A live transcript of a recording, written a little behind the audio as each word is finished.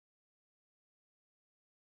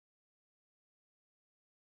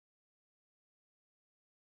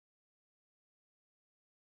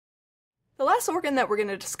The last organ that we're going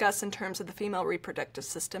to discuss in terms of the female reproductive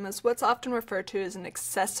system is what's often referred to as an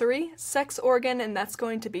accessory sex organ, and that's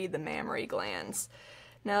going to be the mammary glands.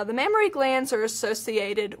 Now, the mammary glands are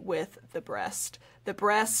associated with the breast. The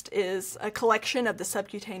breast is a collection of the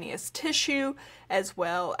subcutaneous tissue as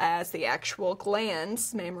well as the actual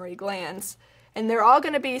glands, mammary glands, and they're all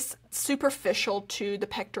going to be superficial to the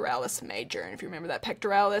pectoralis major. And if you remember that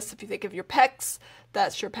pectoralis, if you think of your pecs,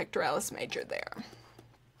 that's your pectoralis major there.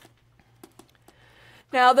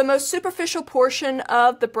 Now, the most superficial portion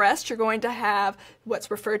of the breast, you're going to have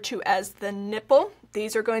what's referred to as the nipple.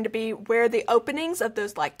 These are going to be where the openings of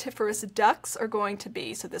those lactiferous ducts are going to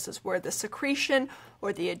be. So this is where the secretion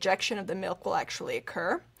or the ejection of the milk will actually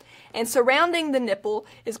occur. And surrounding the nipple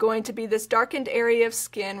is going to be this darkened area of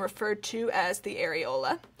skin referred to as the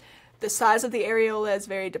areola. The size of the areola is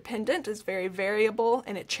very dependent, is very variable,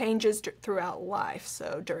 and it changes throughout life.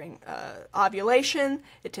 So during ovulation,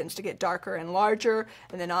 it tends to get darker and larger,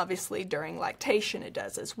 and then obviously during lactation it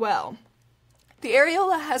does as well. The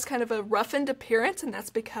areola has kind of a roughened appearance, and that's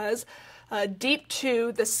because deep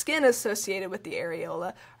to the skin associated with the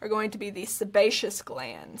areola are going to be these sebaceous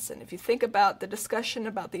glands. And if you think about the discussion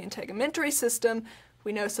about the integumentary system,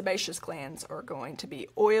 we know sebaceous glands are going to be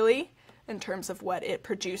oily in terms of what it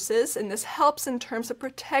produces, and this helps in terms of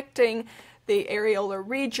protecting the areolar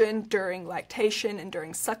region during lactation and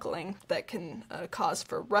during suckling that can cause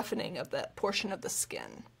for roughening of that portion of the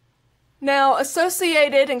skin. Now,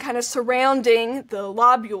 associated and kind of surrounding the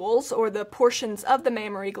lobules or the portions of the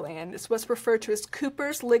mammary gland is what's referred to as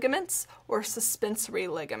Cooper's ligaments or suspensory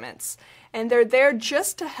ligaments. And they're there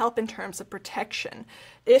just to help in terms of protection.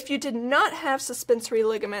 If you did not have suspensory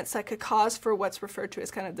ligaments, that could cause for what's referred to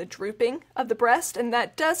as kind of the drooping of the breast, and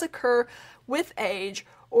that does occur with age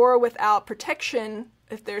or without protection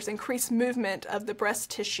if there's increased movement of the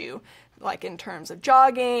breast tissue, like in terms of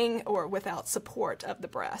jogging or without support of the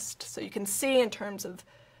breast. So you can see in terms of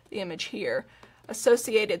the image here,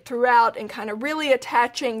 associated throughout and kind of really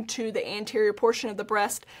attaching to the anterior portion of the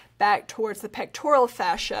breast back towards the pectoral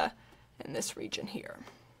fascia in this region here.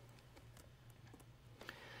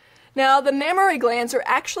 Now, the mammary glands are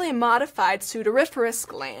actually a modified sudoriferous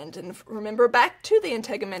gland, and remember back to the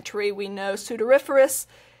integumentary, we know sudoriferous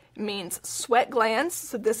means sweat glands,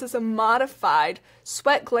 so this is a modified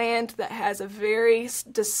sweat gland that has a very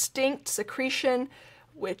distinct secretion,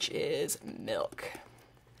 which is milk.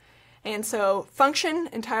 And so function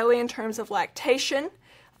entirely in terms of lactation.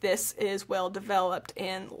 This is well developed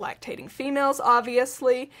in lactating females,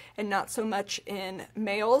 obviously, and not so much in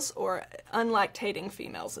males or unlactating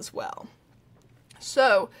females as well.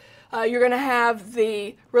 So you're going to have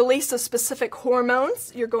the release of specific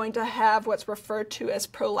hormones. You're going to have what's referred to as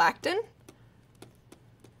prolactin.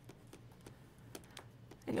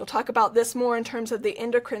 And you'll talk about this more in terms of the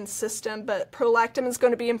endocrine system, but prolactin is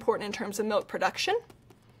going to be important in terms of milk production.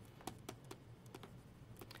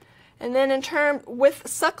 And then with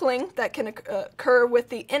suckling that can occur with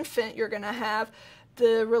the infant, you're going to have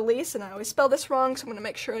the release, and I always spell this wrong, so I'm going to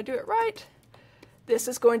make sure I do it right. This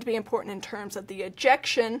is going to be important in terms of the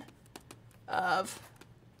ejection of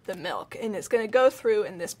the milk, and it's going to go through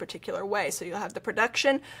in this particular way. So you'll have the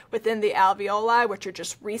production within the alveoli, which are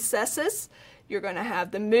just recesses. You're going to have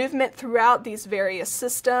the movement throughout these various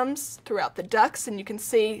systems, throughout the ducts, and you can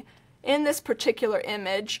see in this particular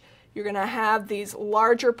image, you're going to have these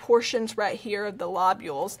larger portions right here of the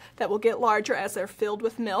lobules that will get larger as they're filled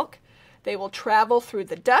with milk. They will travel through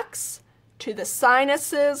the ducts to the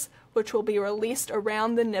sinuses, which will be released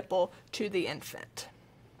around the nipple to the infant.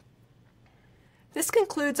 This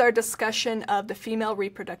concludes our discussion of the female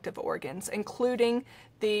reproductive organs, including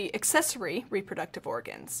the accessory reproductive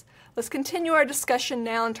organs. Let's continue our discussion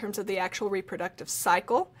now in terms of the actual reproductive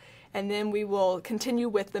cycle, and then we will continue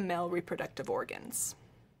with the male reproductive organs.